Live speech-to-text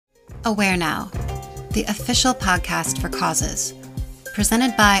Aware Now, the official podcast for causes.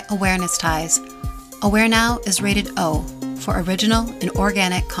 Presented by Awareness Ties, Aware Now is rated O for original and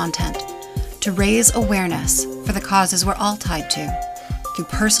organic content to raise awareness for the causes we're all tied to through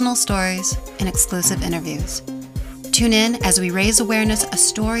personal stories and exclusive interviews. Tune in as we raise awareness a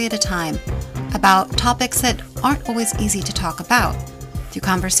story at a time about topics that aren't always easy to talk about through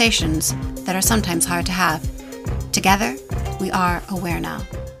conversations that are sometimes hard to have. Together, we are Aware Now.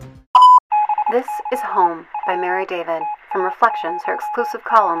 This is Home by Mary David from Reflections, her exclusive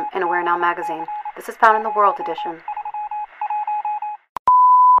column in Aware Now magazine. This is found in the World edition.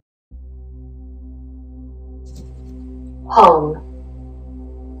 Home.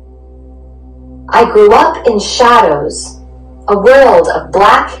 I grew up in shadows, a world of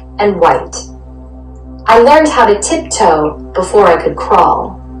black and white. I learned how to tiptoe before I could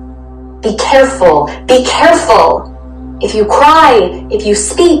crawl. Be careful, be careful! If you cry, if you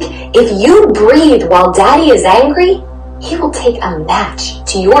speak, if you breathe while Daddy is angry, he will take a match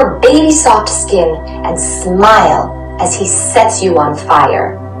to your baby soft skin and smile as he sets you on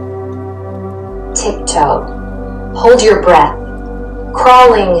fire. Tiptoe. Hold your breath.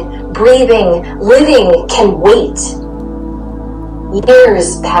 Crawling, breathing, living can wait.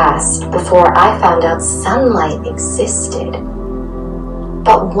 Years passed before I found out sunlight existed.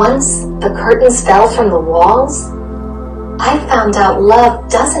 But once the curtains fell from the walls, I found out love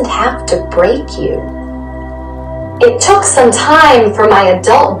doesn't have to break you. It took some time for my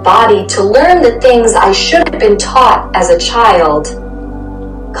adult body to learn the things I should have been taught as a child.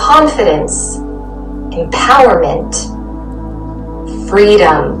 Confidence, empowerment,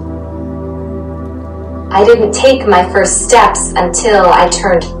 freedom. I didn't take my first steps until I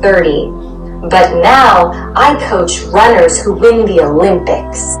turned 30, but now I coach runners who win the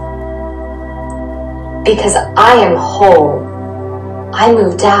Olympics. Because I am whole, I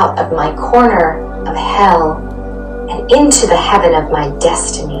moved out of my corner of hell and into the heaven of my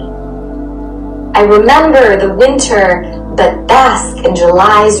destiny. I remember the winter, but bask in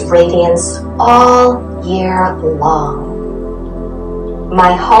July's radiance all year long.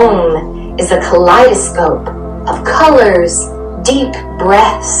 My home is a kaleidoscope of colors, deep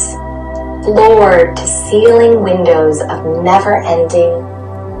breaths, floor to ceiling windows of never-ending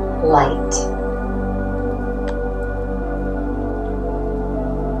light.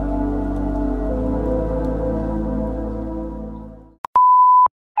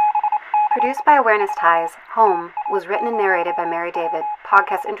 Produced by Awareness Ties, Home was written and narrated by Mary David.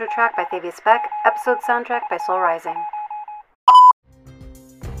 Podcast intro track by Thavia Speck. Episode soundtrack by Soul Rising.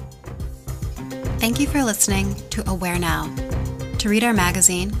 Thank you for listening to Aware Now. To read our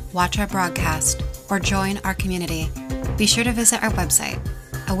magazine, watch our broadcast, or join our community, be sure to visit our website,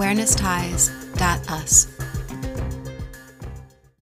 awarenessties.us.